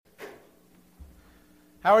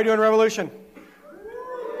How are we doing, Revolution?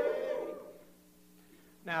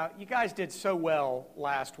 Now, you guys did so well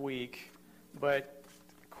last week, but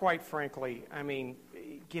quite frankly, I mean,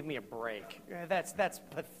 give me a break. That's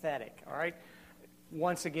pathetic, all right?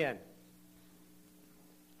 Once again,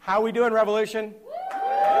 how are we doing, Revolution?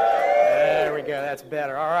 There we go, that's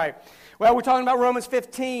better. All right. Well, we're talking about Romans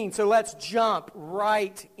 15, so let's jump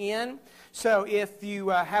right in. So if you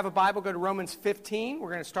have a Bible, go to Romans 15.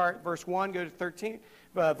 We're going to start verse 1, go to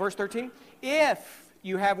verse 13. If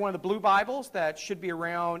you have one of the blue Bibles, that should be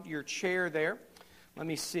around your chair there. Let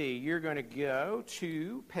me see. You're going to go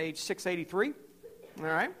to page 683. All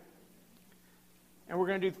right. And we're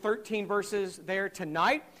going to do 13 verses there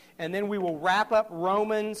tonight. And then we will wrap up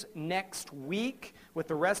Romans next week with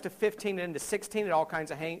the rest of 15 into 16. It all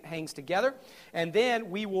kinds of hangs together. And then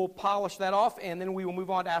we will polish that off, and then we will move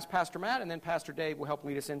on to Ask Pastor Matt, and then Pastor Dave will help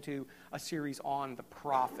lead us into a series on the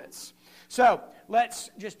prophets. So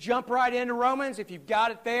let's just jump right into Romans. If you've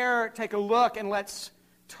got it there, take a look, and let's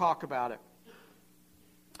talk about it.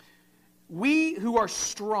 We who are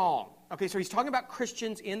strong. Okay, so he's talking about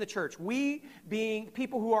Christians in the church. We being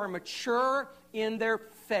people who are mature in their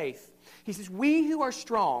faith. He says, we who are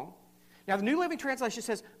strong. Now, the New Living Translation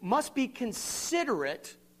says, must be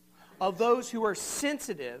considerate of those who are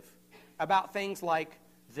sensitive about things like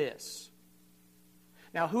this.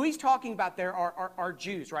 Now, who he's talking about there are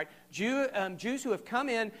Jews, right? Jews who have come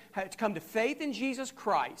to faith in Jesus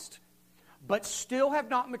Christ, but still have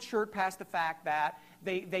not matured past the fact that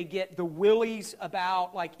they get the willies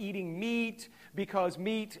about like eating meat, because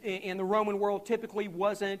meat in the Roman world typically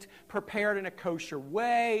wasn't prepared in a kosher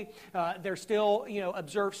way. They're still,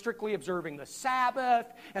 strictly observing the Sabbath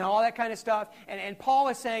and all that kind of stuff. And Paul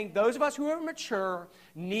is saying those of us who are mature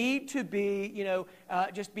need to be,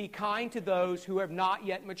 just be kind to those who have not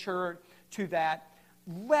yet matured to that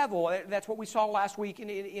level. That's what we saw last week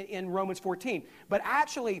in Romans 14. But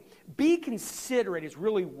actually, be considerate is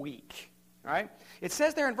really weak. All right? It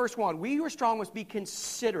says there in verse 1, we who are strong must be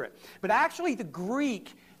considerate. But actually the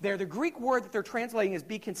Greek word that they're translating as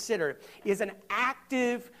be considerate is an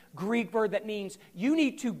active Greek word that means you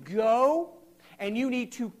need to go and you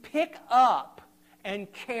need to pick up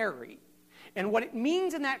and carry. And what it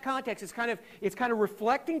means in that context is it's kind of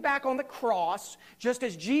reflecting back on the cross, just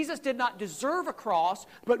as Jesus did not deserve a cross,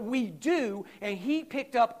 but we do, and he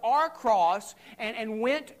picked up our cross and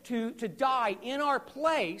went to die in our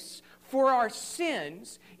place for our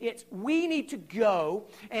sins. We need to go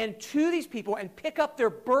and to these people and pick up their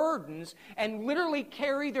burdens and literally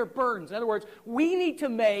carry their burdens. In other words, we need to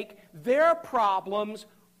make their problems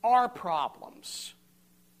our problems.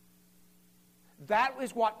 That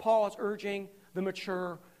is what Paul is urging the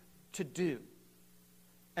mature to do.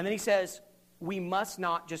 And then he says, we must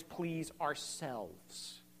not just please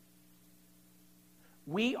ourselves.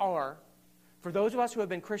 We are, for those of us who have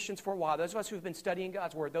been Christians for a while, those of us who have been studying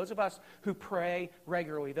God's Word, those of us who pray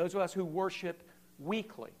regularly, those of us who worship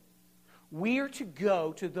weekly, we are to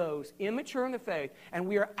go to those immature in the faith, and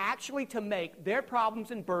we are actually to make their problems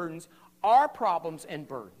and burdens our problems and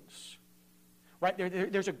burdens. Right?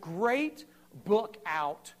 There's a great book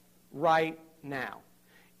out right now.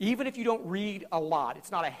 Even if you don't read a lot,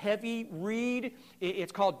 it's not a heavy read.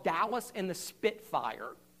 It's called Dallas and the Spitfire.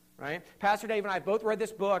 Right? Pastor Dave and I both read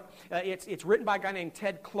this book. It's written by a guy named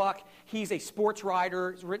Ted Kluck. He's a sports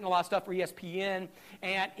writer. He's written a lot of stuff for ESPN.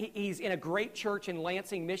 And he's in a great church in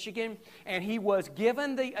Lansing, Michigan. And he was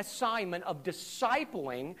given the assignment of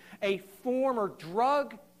discipling a former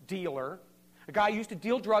drug dealer, a guy who used to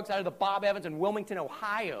deal drugs out of the Bob Evans in Wilmington,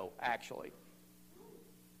 Ohio, actually.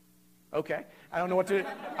 Okay, I don't know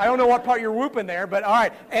what part you're whooping there, but all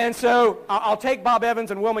right. And so I'll take Bob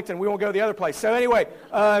Evans and Wilmington. We won't go the other place. So anyway,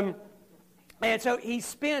 and so he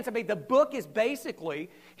spends, the book is basically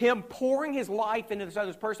him pouring his life into this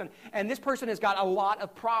other person. And this person has got a lot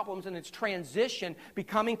of problems in its transition,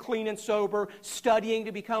 becoming clean and sober, studying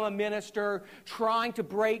to become a minister, trying to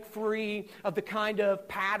break free of the kind of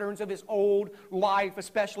patterns of his old life,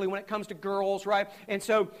 especially when it comes to girls, right? And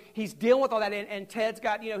so he's dealing with all that. And Ted's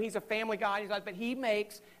got, he's a family guy, but he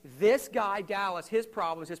makes this guy, Dallas, his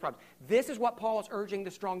problems. This is what Paul is urging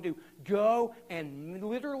the strong to do. Go and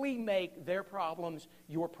literally make their problems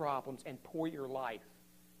your problems and pour your life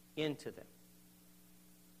into them.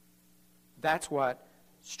 That's what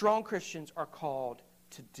strong Christians are called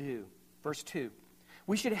to do. Verse 2.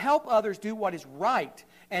 We should help others do what is right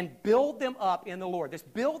and build them up in the Lord. This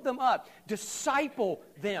build them up, disciple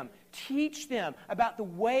them, teach them about the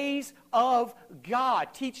ways of God,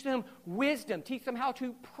 teach them wisdom, teach them how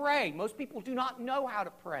to pray. Most people do not know how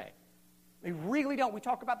to pray. We really don't. We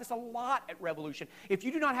talk about this a lot at Revolution. If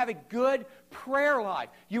you do not have a good prayer life,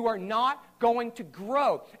 you are not going to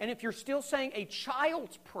grow. And if you're still saying a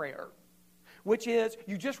child's prayer, which is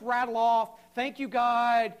you just rattle off, thank you,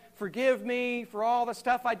 God, forgive me for all the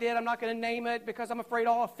stuff I did. I'm not going to name it because I'm afraid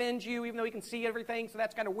I'll offend you, even though you can see everything, so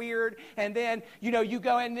that's kind of weird. And then, you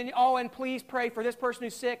go and then, and please pray for this person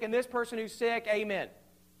who's sick and this person who's sick. Amen.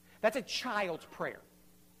 That's a child's prayer.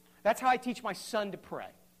 That's how I teach my son to pray.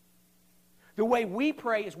 The way we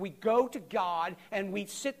pray is we go to God and we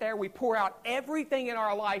sit there, we pour out everything in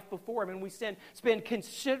our life before Him, and we spend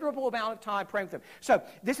considerable amount of time praying with Him. So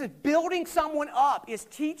this is building someone up, is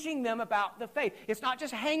teaching them about the faith. It's not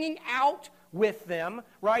just hanging out with them,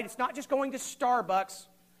 right? It's not just going to Starbucks.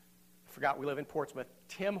 I forgot we live in Portsmouth.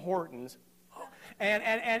 Tim Hortons.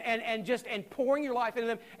 And pouring your life into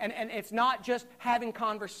them. And it's not just having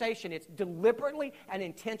conversation. It's deliberately and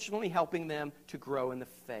intentionally helping them to grow in the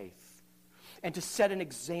faith and to set an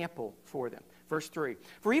example for them. Verse 3,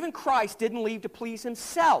 for even Christ didn't leave to please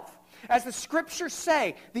Himself. As the Scriptures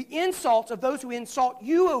say, the insults of those who insult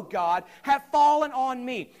you, O God, have fallen on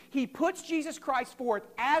me. He puts Jesus Christ forth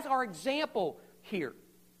as our example here.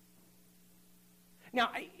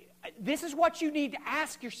 Now, this is what you need to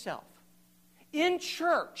ask yourself. In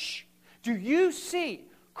church, do you see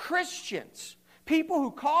Christians, people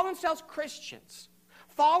who call themselves Christians,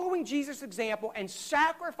 following Jesus' example and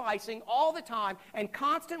sacrificing all the time and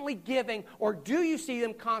constantly giving, or do you see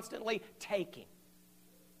them constantly taking?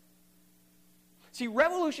 See,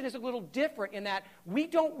 Revolution is a little different in that we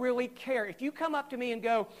don't really care. If you come up to me and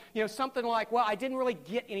go, something like, well, I didn't really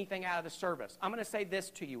get anything out of the service, I'm going to say this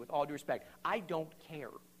to you with all due respect. I don't care.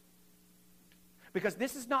 Because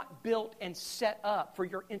this is not built and set up for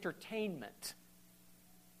your entertainment.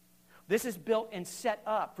 This is built and set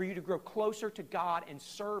up for you to grow closer to God and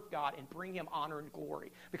serve God and bring Him honor and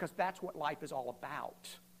glory. Because that's what life is all about.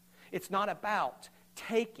 It's not about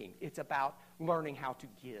taking. It's about learning how to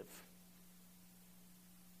give.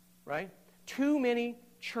 Right? Too many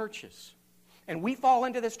churches. And we fall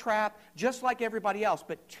into this trap just like everybody else.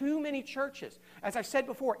 But too many churches. As I've said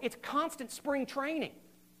before, it's constant spring training.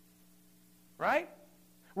 Right?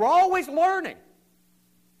 We're always learning.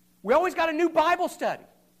 We always got a new Bible study.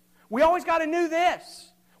 We always got a new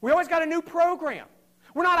this. We always got a new program.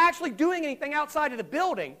 We're not actually doing anything outside of the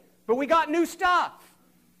building, but we got new stuff.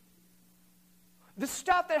 The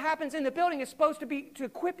stuff that happens in the building is supposed to be to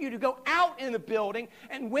equip you to go out in the building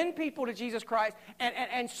and win people to Jesus Christ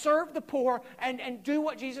and serve the poor and do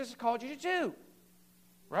what Jesus has called you to do.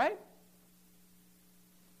 Right?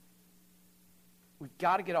 We've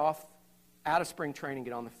got to get out of spring training,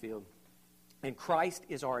 get on the field. And Christ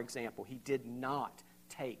is our example. He did not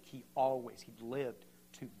take. He lived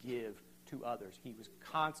to give to others. He was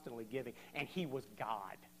constantly giving, and He was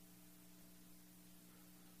God.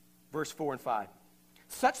 Verse 4 and 5.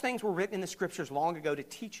 Such things were written in the Scriptures long ago to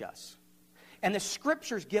teach us. And the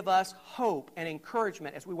Scriptures give us hope and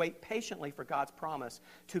encouragement as we wait patiently for God's promise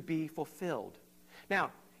to be fulfilled.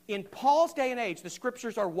 Now, in Paul's day and age, the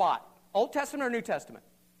Scriptures are what? Old Testament or New Testament?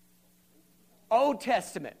 Old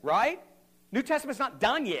Testament, right? New Testament's not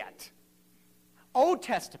done yet. Old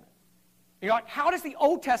Testament. You're like, how does the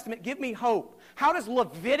Old Testament give me hope? How does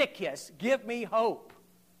Leviticus give me hope?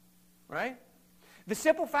 Right? The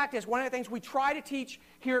simple fact is, one of the things we try to teach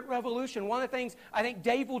here at Revolution, one of the things I think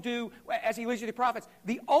Dave will do as he leads you to the prophets,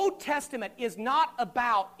 the Old Testament is not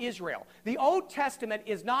about Israel. The Old Testament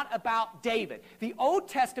is not about David. The Old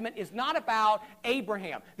Testament is not about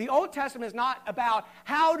Abraham. The Old Testament is not about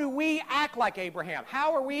how do we act like Abraham?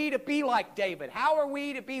 How are we to be like David? How are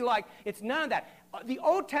we to be like... It's none of that. The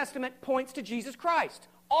Old Testament points to Jesus Christ.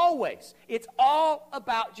 Always. It's all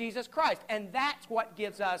about Jesus Christ. And that's what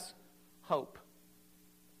gives us hope.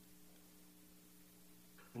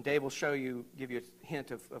 And Dave will give you a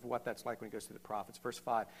hint of what that's like when he goes through the prophets. Verse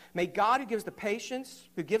 5. May God, who gives us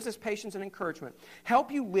patience and encouragement,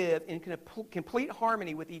 help you live in complete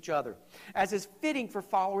harmony with each other, as is fitting for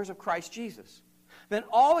followers of Christ Jesus. Then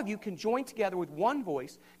all of you can join together with one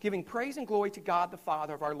voice, giving praise and glory to God the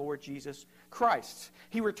Father of our Lord Jesus Christ.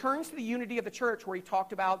 He returns to the unity of the church where he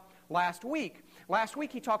talked about last week. Last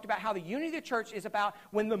week he talked about how the unity of the church is about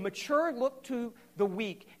when the mature look to the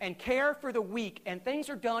weak and care for the weak and things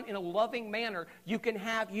are done in a loving manner, you can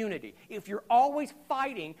have unity. If you're always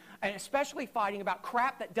fighting, and especially fighting about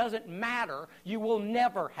crap that doesn't matter, you will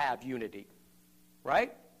never have unity.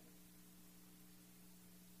 Right?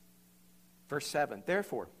 Verse 7,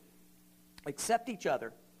 therefore, accept each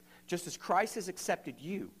other just as Christ has accepted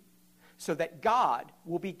you, so that God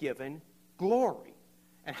will be given glory.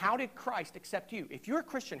 And how did Christ accept you? If you're a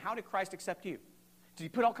Christian, how did Christ accept you? Did he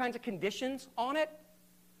put all kinds of conditions on it?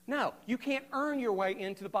 No. You can't earn your way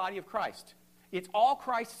into the body of Christ. It's all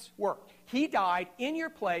Christ's work. He died in your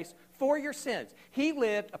place for your sins. He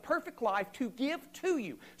lived a perfect life to give to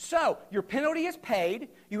you. So, your penalty is paid.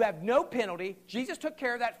 You have no penalty. Jesus took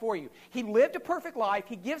care of that for you. He lived a perfect life.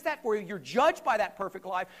 He gives that for you. You're judged by that perfect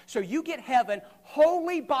life. So you get heaven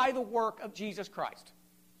wholly by the work of Jesus Christ.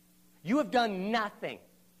 You have done nothing.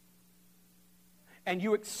 And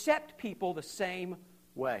you accept people the same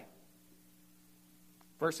way.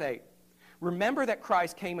 Verse 8. Remember that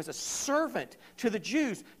Christ came as a servant to the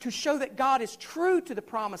Jews to show that God is true to the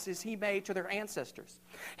promises he made to their ancestors.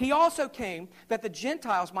 He also came that the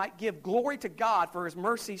Gentiles might give glory to God for his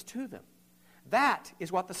mercies to them. That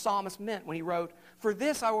is what the psalmist meant when he wrote, "For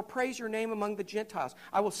this I will praise your name among the Gentiles.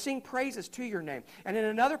 I will sing praises to your name." And in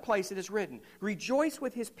another place it is written, "Rejoice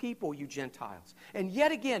with his people, you Gentiles." And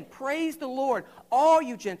yet again, praise the Lord, all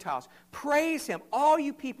you Gentiles. Praise him, all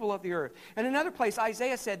you people of the earth. And in another place,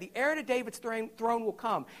 Isaiah said, "The heir to David's throne will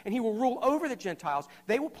come, and he will rule over the Gentiles.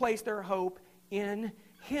 They will place their hope in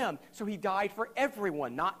him." So he died for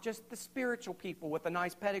everyone, not just the spiritual people with a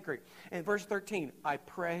nice pedigree. And verse 13, I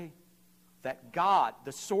pray that God,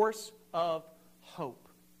 the source of hope.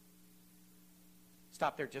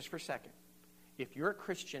 Stop there just for a second. If you're a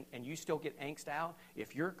Christian and you still get angst out,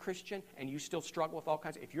 if you're a Christian and you still struggle with all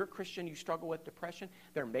kinds of, if you're a Christian, you struggle with depression,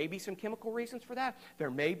 there may be some chemical reasons for that. There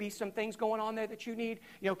may be some things going on there that you need,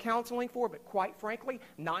 counseling for, but quite frankly,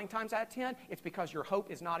 9 times out of 10, it's because your hope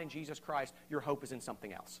is not in Jesus Christ. Your hope is in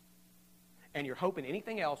something else. And your hope in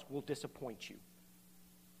anything else will disappoint you.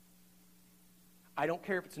 I don't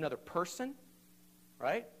care if it's another person,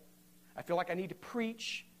 right? I feel like I need to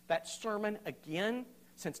preach that sermon again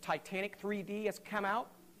since Titanic 3D has come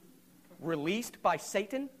out, released by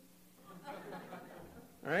Satan.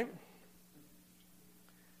 All right?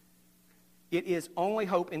 It is only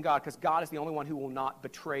hope in God because God is the only one who will not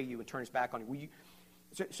betray you and turn his back on you.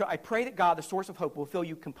 So I pray that God, the source of hope, will fill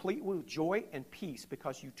you completely with joy and peace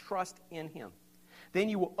because you trust in him. Then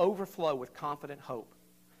you will overflow with confident hope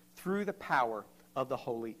through the power of the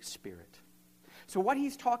Holy Spirit. So what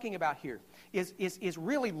he's talking about here is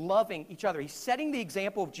really loving each other. He's setting the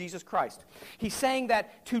example of Jesus Christ. He's saying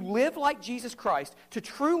that to live like Jesus Christ, to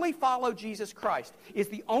truly follow Jesus Christ, is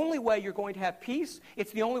the only way you're going to have peace.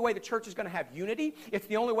 It's the only way the church is going to have unity. It's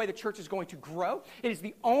the only way the church is going to grow. It is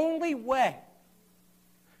the only way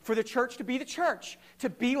for the church to be the church, to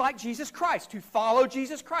be like Jesus Christ, to follow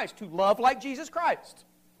Jesus Christ, to love like Jesus Christ.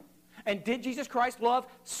 And did Jesus Christ love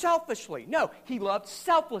selfishly? No, he loved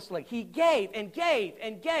selflessly. He gave and gave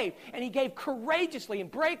and gave, and he gave courageously and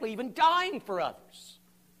bravely, even dying for others.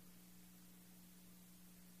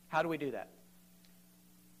 How do we do that?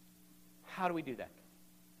 How do we do that?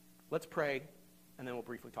 Let's pray, and then we'll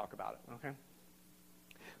briefly talk about it, okay?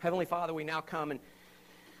 Heavenly Father, we now come and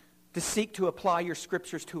to seek to apply your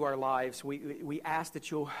scriptures to our lives. We ask that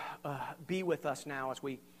you'll be with us now as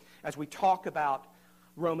we talk about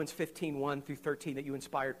Romans 15, 1 through 13 that you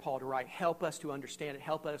inspired Paul to write. Help us to understand it.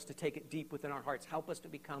 Help us to take it deep within our hearts. Help us to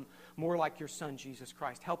become more like your Son, Jesus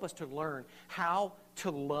Christ. Help us to learn how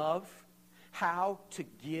to love, how to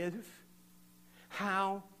give,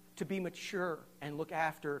 how to be mature and look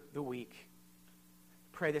after the weak.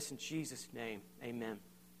 Pray this in Jesus' name. Amen.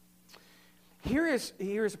 Here's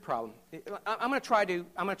a problem. I'm going to try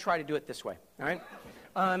to do it this way. All right.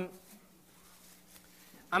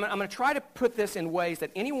 I'm going to try to put this in ways that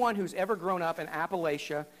anyone who's ever grown up in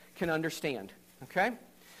Appalachia can understand, okay?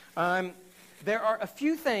 There are a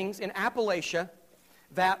few things in Appalachia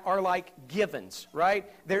that are like givens, right?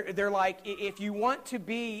 They're like, if you want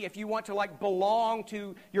to like belong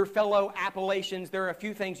to your fellow Appalachians, there are a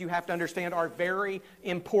few things you have to understand are very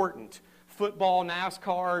important. Football,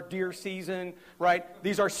 NASCAR, deer season, right?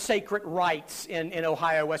 These are sacred rights in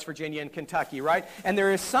Ohio, West Virginia, and Kentucky, right? And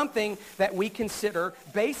there is something that we consider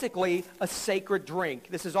basically a sacred drink.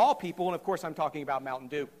 This is all people, and of course I'm talking about Mountain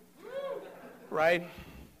Dew, right?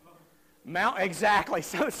 Exactly.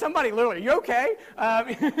 So somebody literally, are you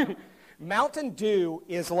okay? Mountain Dew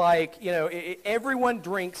is like, everyone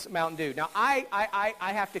drinks Mountain Dew. Now, I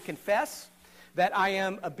have to confess that I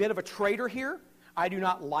am a bit of a traitor here. I do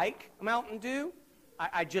not like Mountain Dew.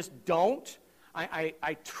 I just don't.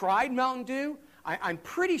 I tried Mountain Dew. I'm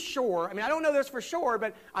pretty sure, I don't know this for sure,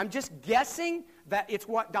 but I'm just guessing that it's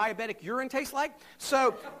what diabetic urine tastes like.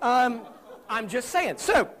 So, I'm just saying.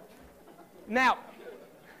 So, now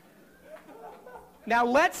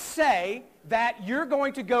let's say that you're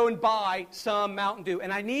going to go and buy some Mountain Dew,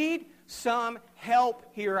 and I need some help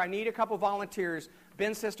here. I need a couple volunteers.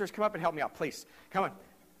 Ben sisters, come up and help me out, please. Come on.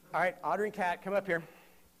 All right, Audrey and Kat, come up here.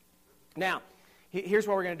 Now, Here's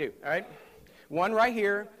what we're going to do, all right? One right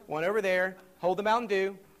here, one over there. Hold the Mountain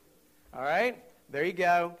Dew. All right? There you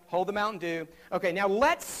go. Hold the Mountain Dew. Okay, now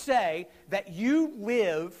let's say that you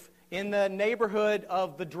live in the neighborhood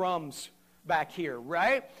of the Drums back here,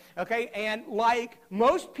 right? Okay, and like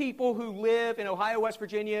most people who live in Ohio, West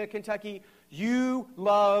Virginia, Kentucky, you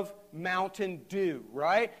love Mountain Dew,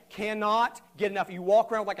 right? Cannot get enough. You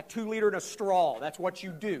walk around with like a 2-liter in a straw. That's what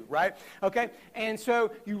you do, right? Okay, and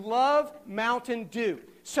so you love Mountain Dew.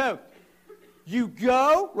 So you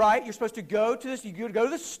go, right? You're supposed to go to this. You go to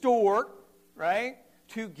the store, right,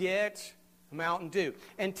 to get Mountain Dew.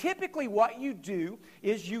 And typically what you do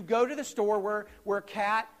is you go to the store where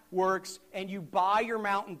Kat works and you buy your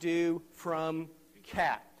Mountain Dew from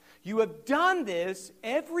Kat. You have done this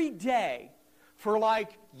every day for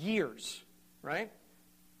like years, right?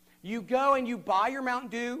 You go and you buy your Mountain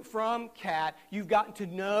Dew from Kat. You've gotten to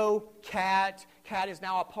know Kat. Kat is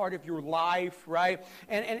now a part of your life, right?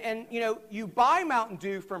 And you know, you buy Mountain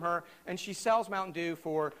Dew from her and she sells Mountain Dew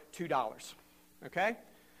for $2. Okay?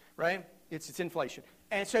 Right? It's inflation.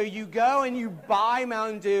 And so you go and you buy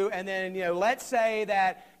Mountain Dew, and then, you know, let's say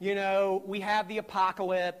that, you know, we have the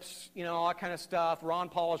apocalypse, you know, all that kind of stuff. Ron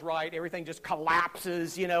Paul is right. Everything just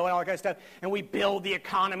collapses, you know, and all that kind of stuff. And we build the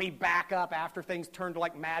economy back up after things turn to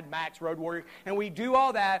like Mad Max, Road Warrior. And we do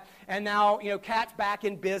all that, and now, you know, Kat's back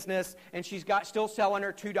in business, and she's still selling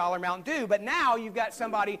her $2 Mountain Dew. But now you've got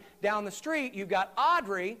somebody down the street. You've got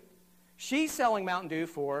Audrey. She's selling Mountain Dew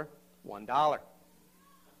for $1.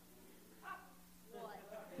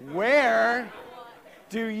 Where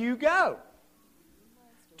do you go?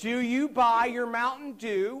 Do you buy your Mountain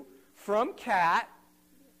Dew from Kat,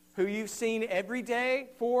 who you've seen every day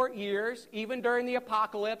for years, even during the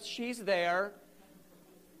apocalypse? She's there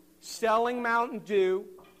selling Mountain Dew,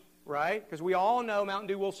 right? Because we all know Mountain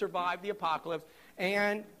Dew will survive the apocalypse.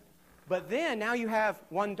 But then now you have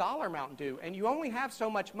 $1 Mountain Dew, and you only have so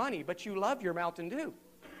much money, but you love your Mountain Dew.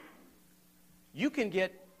 You can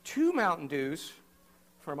get 2 Mountain Dews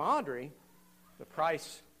from Audrey, the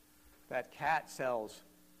price that Kat sells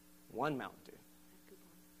 1 Mountain Dew.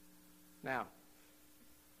 Now,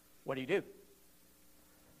 what do?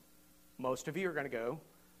 Most of you are going to go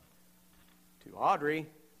to Audrey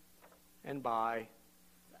and buy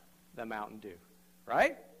the Mountain Dew,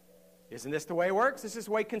 right? Isn't this the way it works? This is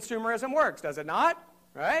the way consumerism works, does it not?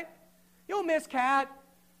 Right? You'll miss Kat.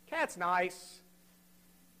 Kat's nice,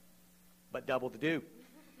 but double the dew,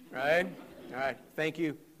 right? All right, thank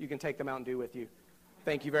you. You can take the Mountain Dew with you.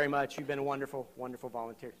 Thank you very much. You've been a wonderful, wonderful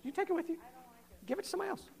volunteer. You take it with you. I don't like it. Give it to somebody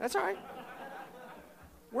else. That's all right.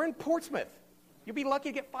 We're in Portsmouth. You'll be lucky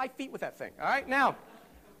to get 5 feet with that thing. All right, now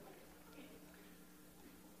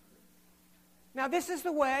this is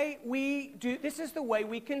the way we do. This is the way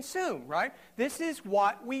we consume, right? This is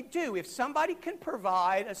what we do. If somebody can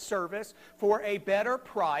provide a service for a better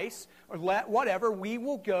price or whatever, we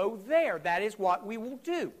will go there. That is what we will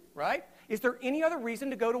do, right? Is there any other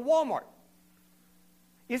reason to go to Walmart?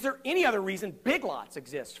 Is there any other reason Big Lots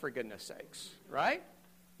exists, for goodness sakes, right?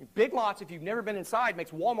 Big Lots, if you've never been inside,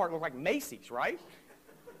 makes Walmart look like Macy's, right?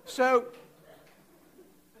 So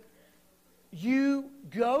you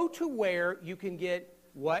go to where you can get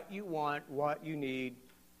what you want, what you need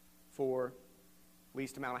for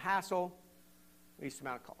least amount of hassle, least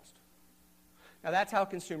amount of cost. Now, that's how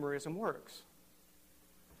consumerism works.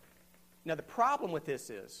 Now, the problem with this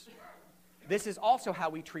is also how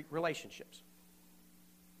we treat relationships.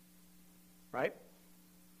 Right?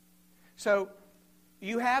 So,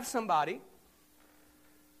 you have somebody,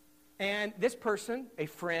 and this person, a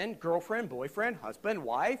friend, girlfriend, boyfriend, husband,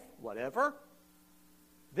 wife, whatever,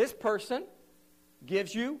 this person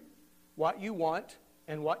gives you what you want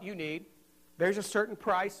and what you need. There's a certain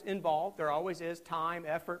price involved. There always is, time,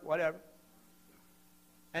 effort, whatever.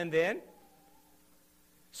 And then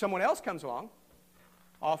someone else comes along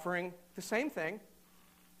offering the same thing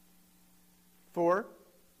for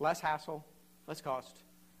less hassle, less cost,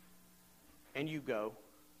 and you go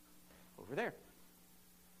over there.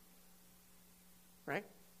 Right?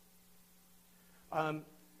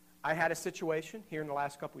 I had a situation here in the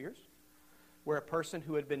last couple years where a person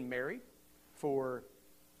who had been married for,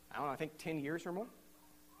 I don't know, I think 10 years or more,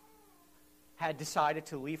 had decided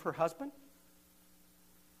to leave her husband.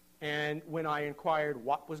 And when I inquired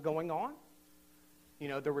what was going on, you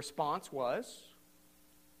know, the response was,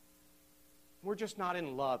 we're just not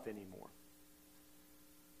in love anymore.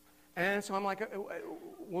 And so I'm like,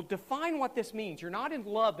 well, define what this means. You're not in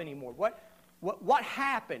love anymore. What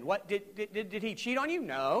happened? What did he cheat on you?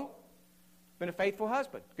 No. Been a faithful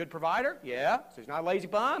husband. Good provider? Yeah. So he's not a lazy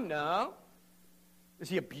bum? No. Does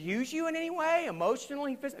he abuse you in any way,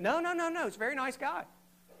 emotionally, physically? No. He's a very nice guy.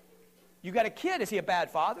 You got a kid. Is he a bad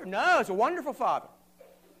father? No, he's a wonderful father.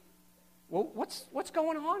 Well, what's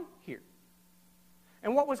going on here?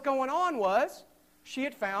 And what was going on was she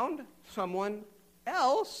had found someone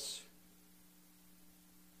else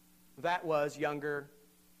that was younger,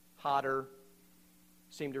 hotter,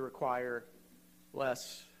 seemed to require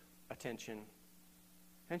less attention.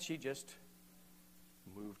 And she just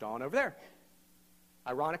moved on over there.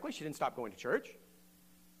 Ironically, she didn't stop going to church.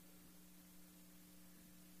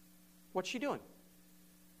 What's she doing?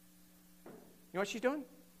 You know what she's doing?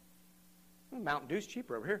 Mountain Dew's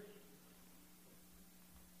cheaper over here.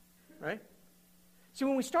 Right? See,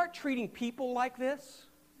 when we start treating people like this,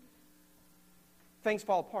 things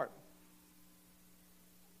fall apart.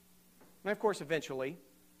 And of course, eventually,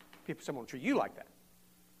 someone will treat you like that.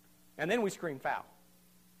 And then we scream foul.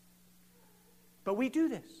 But we do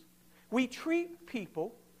this. We treat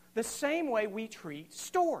people the same way we treat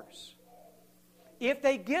stores. If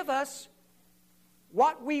they give us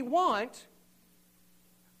what we want,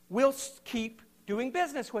 we'll keep doing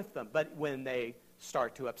business with them. But when they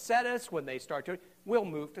start to upset us, we'll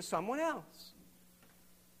move to someone else.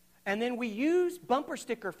 And then we use bumper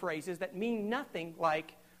sticker phrases that mean nothing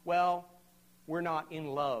like, well, we're not in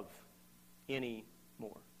love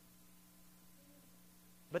anymore.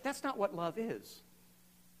 But that's not what love is.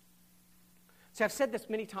 See, I've said this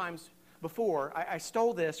many times before. I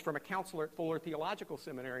stole this from a counselor at Fuller Theological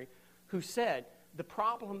Seminary who said, the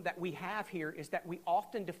problem that we have here is that we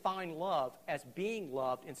often define love as being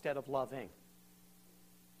loved instead of loving.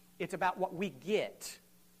 It's about what we get,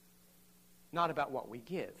 not about what we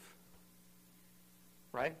give.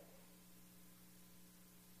 Right?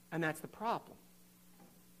 And that's the problem.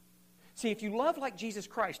 See, if you love like Jesus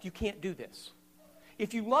Christ, you can't do this.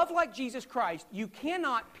 If you love like Jesus Christ, you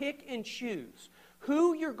cannot pick and choose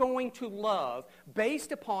who you're going to love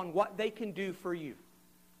based upon what they can do for you.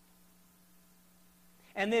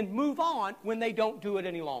 And then move on when they don't do it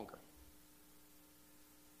any longer.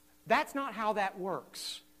 That's not how that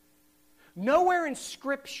works. Nowhere in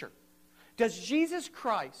Scripture does Jesus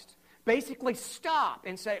Christ basically stop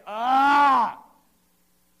and say,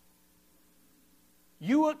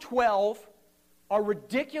 you at 12 are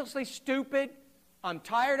ridiculously stupid. I'm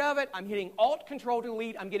tired of it. I'm hitting Alt Control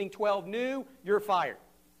Delete. I'm getting 12 new. You're fired.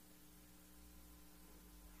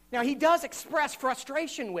 Now, he does express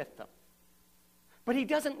frustration with them. But he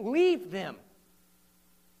doesn't leave them.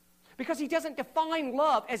 Because he doesn't define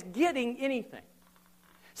love as getting anything.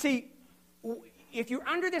 See, if you're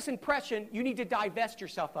under this impression, you need to divest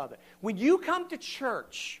yourself of it. When you come to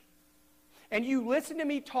church and you listen to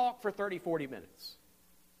me talk for 30, 40 minutes,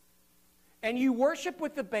 and you worship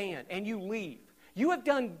with the band and you leave, you have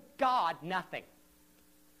done God nothing.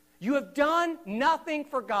 You have done nothing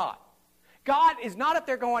for God. God is not up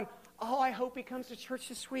there going, oh, I hope he comes to church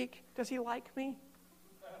this week. Does he like me?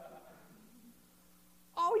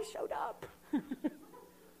 Oh, he showed up.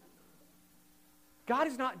 God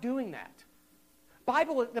is not doing that.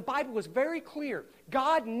 The Bible is very clear.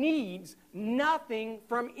 God needs nothing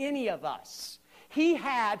from any of us. He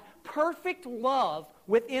had perfect love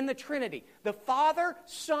within the Trinity. The Father,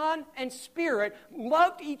 Son, and Spirit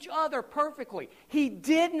loved each other perfectly. He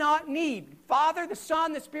did not need, Father, the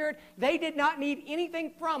Son, the Spirit, they did not need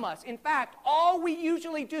anything from us. In fact, all we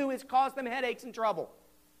usually do is cause them headaches and trouble.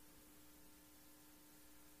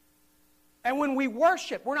 And when we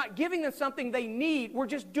worship, we're not giving them something they need. We're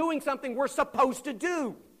just doing something we're supposed to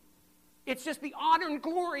do. It's just the honor and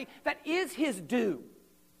glory that is his due.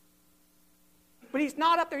 But he's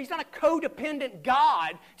not up there. He's not a codependent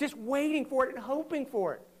God just waiting for it and hoping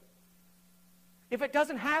for it. If it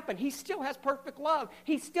doesn't happen, he still has perfect love.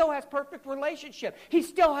 He still has perfect relationship. He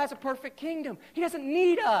still has a perfect kingdom. He doesn't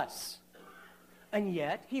need us. And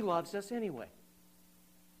yet, he loves us anyway.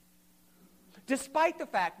 Despite the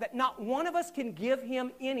fact that not one of us can give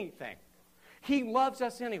him anything, he loves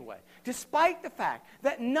us anyway. Despite the fact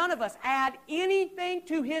that none of us add anything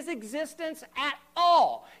to his existence at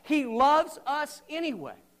all, he loves us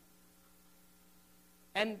anyway.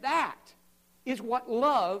 And that is what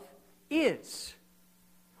love is.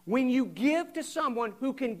 When you give to someone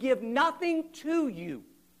who can give nothing to you,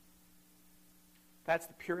 that's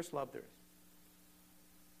the purest love there is.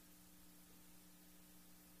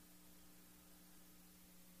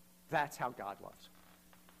 That's how God loves.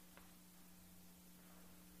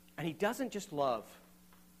 And he doesn't just love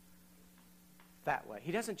that way.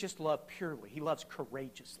 He doesn't just love purely. He loves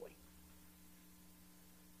courageously.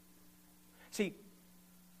 See,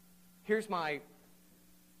 here's my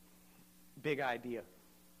big idea.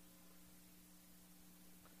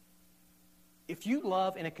 if you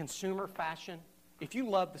love in a consumer fashion, if you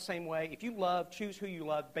love the same way, if you love, choose who you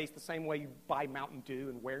love based the same way you buy Mountain Dew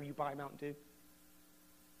and where you buy Mountain Dew,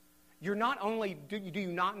 you're not only, do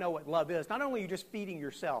you not know what love is, not only are you just feeding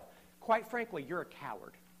yourself, quite frankly, you're a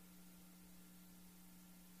coward.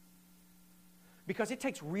 Because it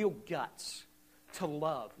takes real guts to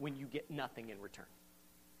love when you get nothing in return.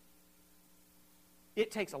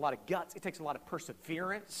 It takes a lot of guts. It takes a lot of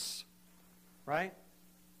perseverance, right?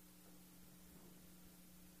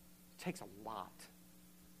 It takes a lot.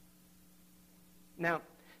 Now,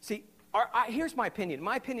 see, here's my opinion.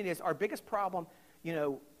 My opinion is our biggest problem,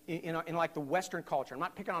 in like the Western culture. I'm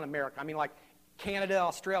not picking on America. I mean like Canada,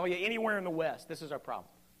 Australia, anywhere in the West. This is our problem.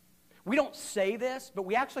 We don't say this, but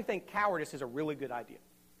we actually think cowardice is a really good idea.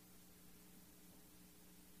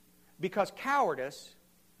 Because cowardice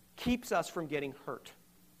keeps us from getting hurt.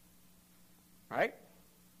 Right?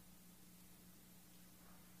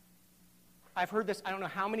 I've heard this I don't know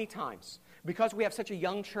how many times. Because we have such a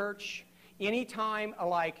young church, anytime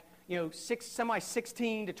somebody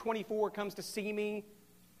 16 to 24 comes to see me,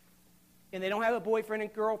 and they don't have a boyfriend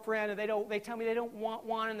and girlfriend, and they tell me they don't want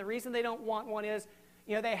one, and the reason they don't want one is,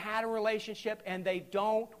 they had a relationship and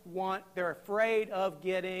they're afraid of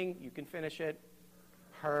getting, you can finish it,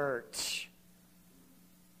 hurt.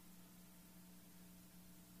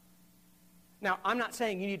 Now, I'm not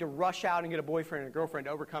saying you need to rush out and get a boyfriend and a girlfriend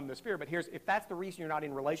to overcome this fear, but if that's the reason you're not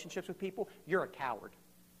in relationships with people, you're a coward.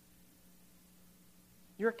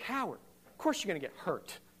 You're a coward. Of course you're going to get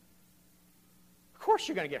hurt. Of course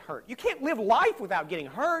you're going to get hurt. You can't live life without getting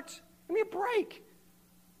hurt. Give me a break.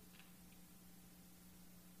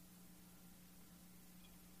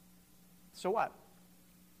 So what?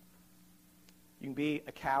 You can be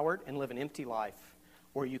a coward and live an empty life,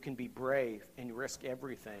 or you can be brave and risk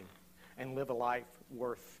everything and live a life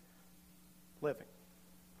worth living.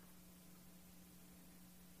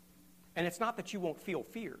 And it's not that you won't feel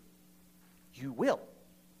fear. You will.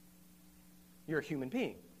 You're a human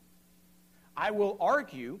being. I will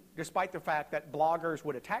argue, despite the fact that bloggers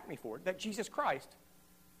would attack me for it, that Jesus Christ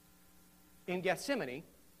in Gethsemane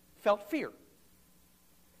felt fear.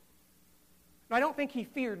 Now, I don't think he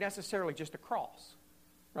feared necessarily just a cross,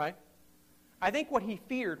 right? I think what he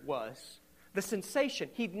feared was the sensation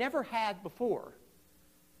he'd never had before,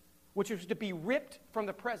 which was to be ripped from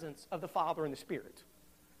the presence of the Father and the Spirit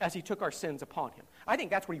as he took our sins upon him. I think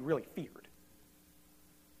that's what he really feared.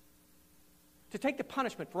 To take the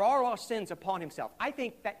punishment for all our sins upon himself. I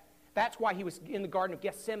think that's why he was in the Garden of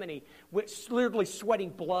Gethsemane, literally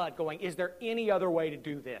sweating blood, going, is there any other way to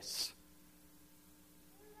do this?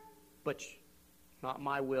 But not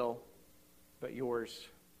my will, but yours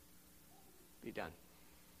be done.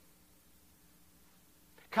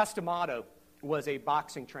 Cus D'Amato was a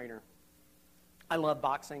boxing trainer. I love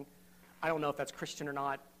boxing. I don't know if that's Christian or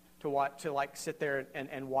not, to sit there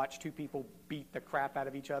and watch two people beat the crap out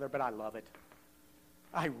of each other, but I love it.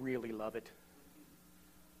 I really love it.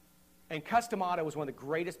 And Cus D'Amato was one of the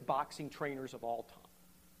greatest boxing trainers of all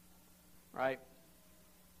time. Right?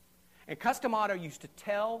 And Cus D'Amato used to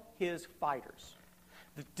tell his fighters,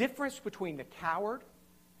 the difference between the coward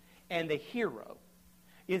and the hero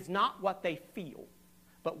is not what they feel,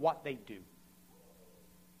 but what they do.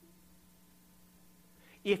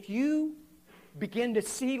 If you begin to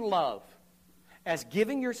see love as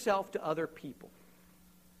giving yourself to other people,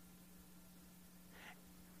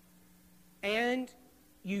 and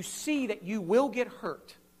you see that you will get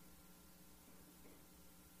hurt,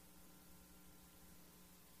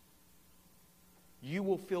 you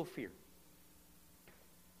will feel fear.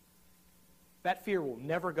 That fear will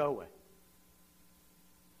never go away.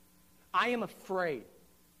 I am afraid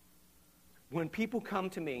when people come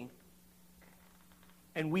to me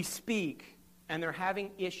and we speak and they're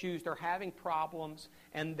having issues, they're having problems,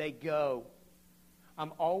 and they go,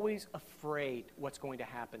 I'm always afraid what's going to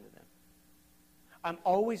happen to them. I'm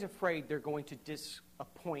always afraid they're going to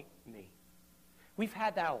disappoint me. We've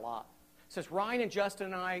had that a lot. Since Ryan and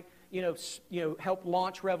Justin and I, helped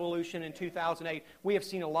launch Revolution in 2008, we have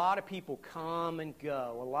seen a lot of people come and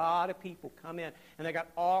go. A lot of people come in, and they got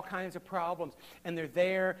all kinds of problems, and they're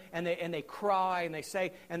there, and they cry, and they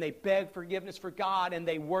say, and they beg forgiveness for God, and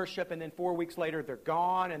they worship, and then 4 weeks later, they're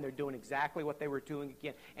gone, and they're doing exactly what they were doing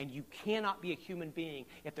again. And you cannot be a human being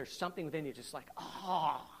if there's something within you just like,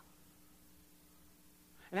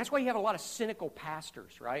 And that's why you have a lot of cynical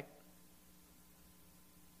pastors, right?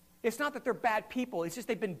 It's not that they're bad people. It's just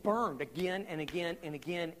they've been burned again and again and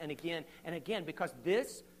again and again and again, because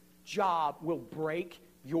this job will break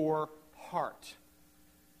your heart.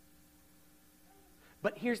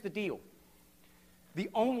 But here's the deal.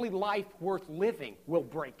 The only life worth living will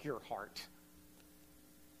break your heart.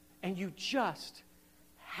 And you just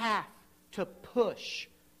have to push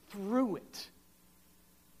through it.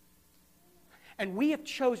 And we have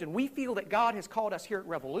chosen, we feel that God has called us here at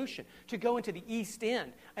Revolution to go into the East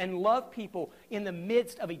End and love people in the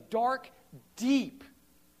midst of a dark, deep,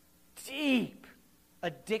 deep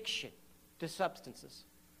addiction to substances.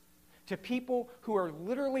 To people who are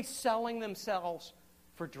literally selling themselves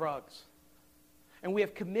for drugs. And we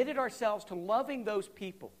have committed ourselves to loving those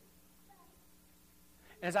people.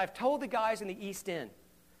 And as I've told the guys in the East End,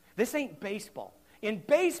 this ain't baseball. In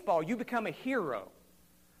baseball, you become a hero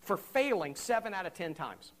for failing 7 out of 10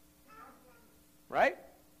 times. Right?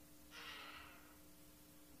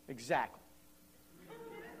 Exactly.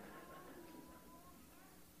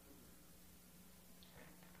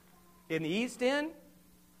 In the East End,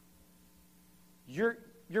 your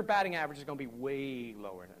batting average is going to be way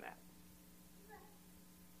lower than that.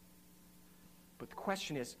 But the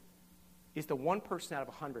question is the one person out of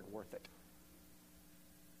 100 worth it?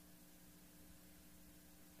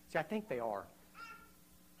 See, I think they are.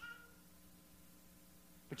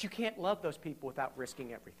 But you can't love those people without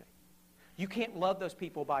risking everything. You can't love those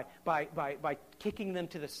people by kicking them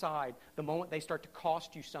to the side the moment they start to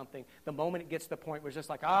cost you something, the moment it gets to the point where it's just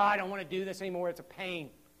like, I don't want to do this anymore, it's a pain.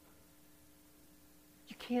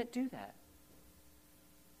 You can't do that.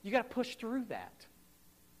 You got to push through that.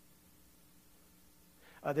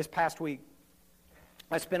 This past week,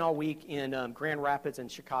 I spent all week in Grand Rapids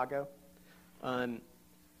and Chicago. And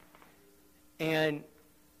in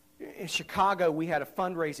Chicago, we had a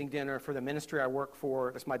fundraising dinner for the ministry I work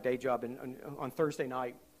for. That's my day job on Thursday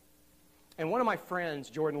night. And one of my friends,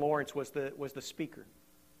 Jordan Lawrence, was the speaker.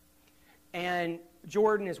 And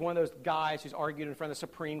Jordan is one of those guys who's argued in front of the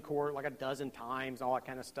Supreme Court like a dozen times and all that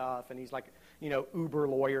kind of stuff. And he's like, uber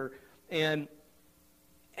lawyer. And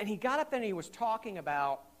he got up there and he was talking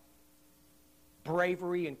about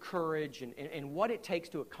bravery and courage and what it takes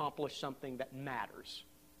to accomplish something that matters.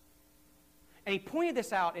 And he pointed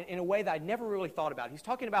this out in a way that I'd never really thought about. He's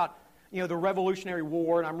talking about, the Revolutionary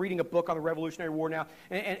War, and I'm reading a book on the Revolutionary War now,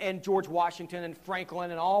 and George Washington and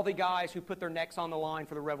Franklin and all the guys who put their necks on the line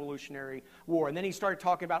for the Revolutionary War. And then he started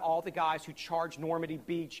talking about all the guys who charged Normandy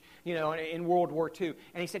Beach, in World War II.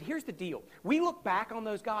 And he said, here's the deal. We look back on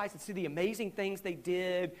those guys and see the amazing things they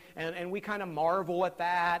did, and we kind of marvel at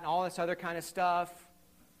that and all this other kind of stuff.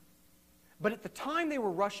 But at the time they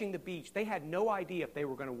were rushing the beach, they had no idea if they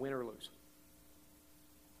were going to win or lose.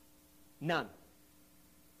 None.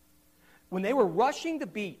 When they were rushing the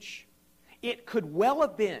beach, it could well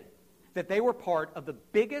have been that they were part of the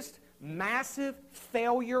biggest, massive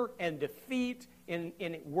failure and defeat in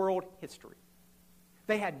world history.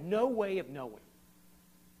 They had no way of knowing.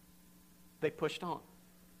 They pushed on.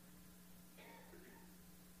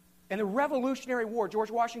 In the Revolutionary War, George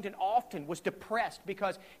Washington often was depressed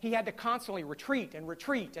because he had to constantly retreat and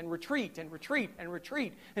retreat and retreat and retreat and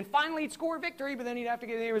retreat. And finally he'd score a victory, but then he'd have to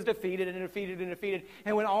he was defeated and defeated and defeated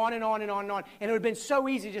and went on and on and on and on. And it would have been so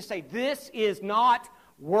easy to just say, this is not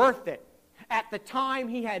worth it. At the time,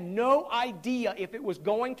 he had no idea if it was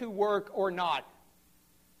going to work or not.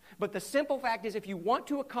 But the simple fact is, if you want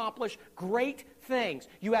to accomplish great things,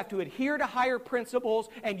 you have to adhere to higher principles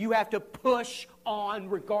and you have to push on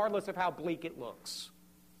regardless of how bleak it looks.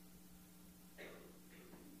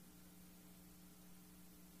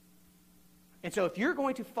 And so if you're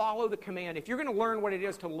going to follow the command, if you're going to learn what it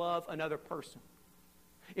is to love another person,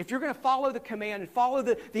 if you're going to follow the command and follow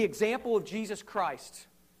the example of Jesus Christ,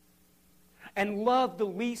 and love the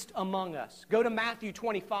least among us. Go to Matthew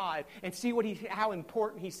 25 and see how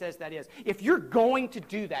important he says that is. If you're going to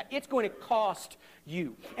do that, it's going to cost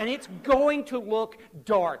you. And it's going to look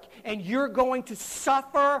dark. And you're going to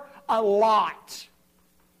suffer a lot.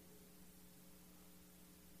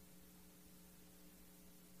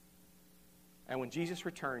 And when Jesus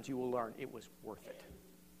returns, you will learn it was worth it.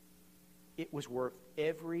 It was worth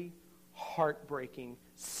every heartbreaking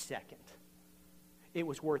second. It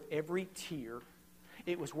was worth every tear.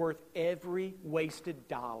 It was worth every wasted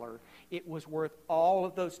dollar. It was worth all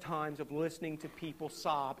of those times of listening to people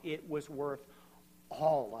sob. It was worth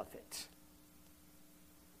all of it.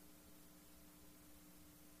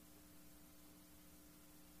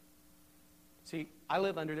 See, I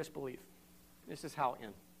live under this belief. This is how I'll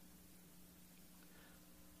end.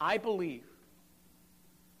 I believe,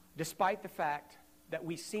 despite the fact that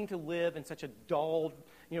we seem to live in such a dull,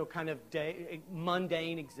 kind of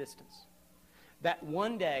mundane existence, that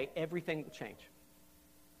one day everything will change.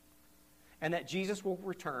 And that Jesus will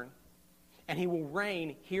return and he will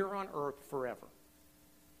reign here on earth forever.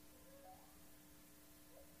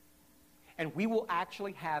 And we will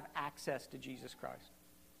actually have access to Jesus Christ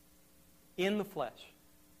in the flesh.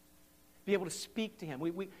 be able to speak to him.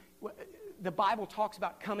 The Bible talks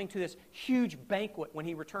about coming to this huge banquet when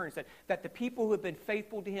he returns, that the people who have been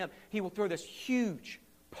faithful to him, he will throw this huge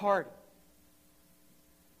party.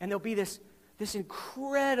 And there'll be this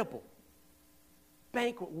incredible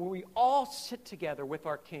banquet where we all sit together with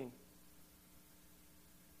our King.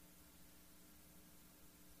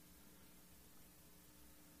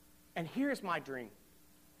 And here's my dream.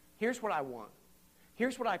 Here's what I want.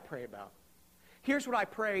 Here's what I pray about. Here's what I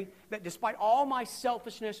pray, that despite all my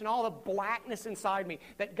selfishness and all the blackness inside me,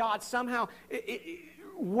 that God somehow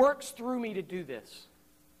works through me to do this.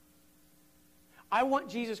 I want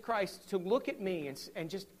Jesus Christ to look at me and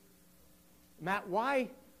just, Matt, why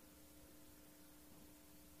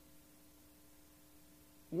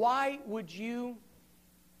would you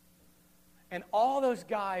and all those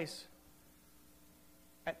guys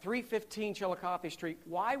at 315 Chillicothe Street,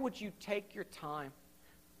 why would you take your time?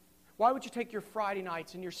 Why would you take your Friday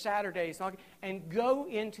nights and your Saturdays and go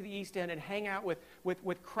into the East End and hang out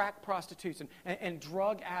with crack prostitutes and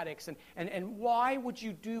drug addicts? And why would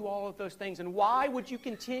you do all of those things? And why would you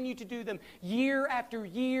continue to do them year after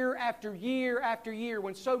year after year after year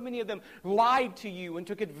when so many of them lied to you and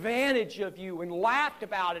took advantage of you and laughed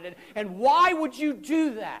about it? And why would you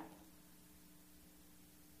do that?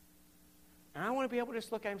 And I want to be able to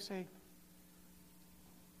just look at him and say,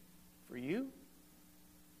 for you?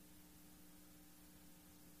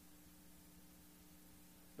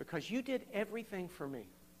 Because you did everything for me.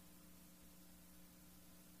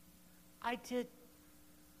 I did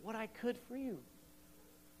what I could for you.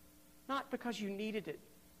 Not because you needed it,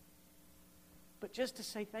 but just to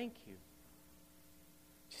say thank you.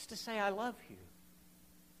 Just to say I love you.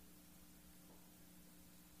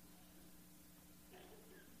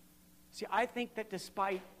 See, I think that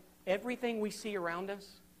despite everything we see around us,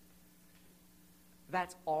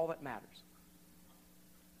 that's all that matters.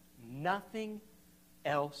 Nothing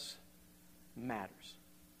else matters.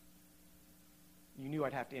 You knew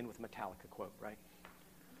I'd have to end with a Metallica quote, right?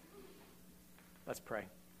 Let's pray.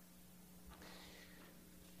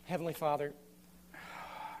 Heavenly Father,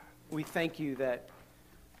 we thank you that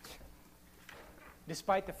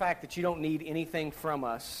despite the fact that you don't need anything from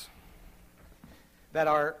us, that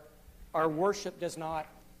our worship does not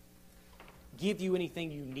give you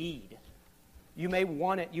anything you need. You may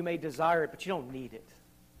want it, you may desire it, but you don't need it.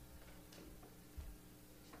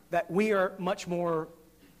 That we are much more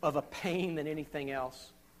of a pain than anything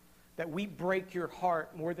else. That we break your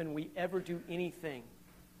heart more than we ever do anything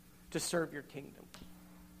to serve your kingdom.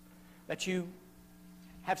 That you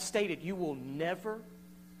have stated you will never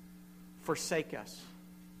forsake us.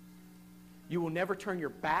 You will never turn your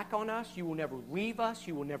back on us. You will never leave us.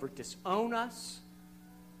 You will never disown us.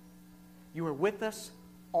 You are with us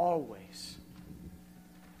always.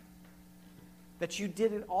 That you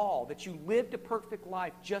did it all, that you lived a perfect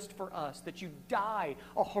life just for us, that you died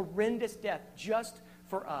a horrendous death just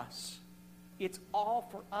for us. It's all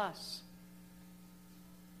for us.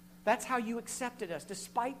 That's how you accepted us,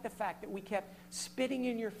 despite the fact that we kept spitting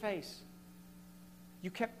in your face. You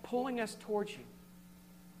kept pulling us towards you.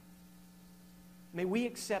 May we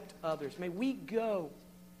accept others. May we go.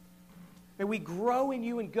 May we grow in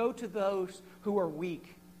you and go to those who are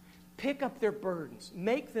weak. Pick up their burdens.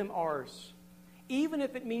 Make them ours. Even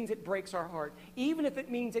if it means it breaks our heart. Even if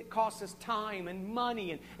it means it costs us time and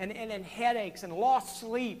money and headaches and lost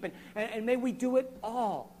sleep. And may we do it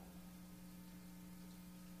all.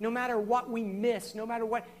 No matter what we miss, no matter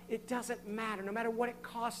what, it doesn't matter. No matter what it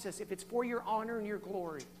costs us, if it's for your honor and your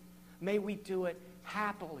glory, may we do it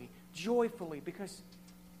happily, joyfully. Because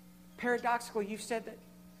paradoxically, you've said that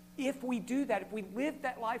if we do that, if we live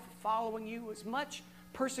that life of following you, as much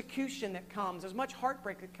persecution that comes, as much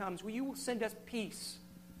heartbreak that comes, you will send us peace.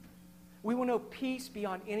 We will know peace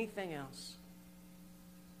beyond anything else.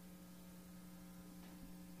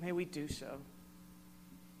 May we do so.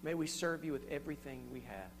 May we serve you with everything we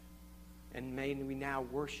have. And may we now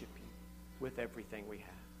worship you with everything we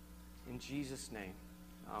have. In Jesus' name,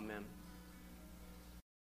 amen.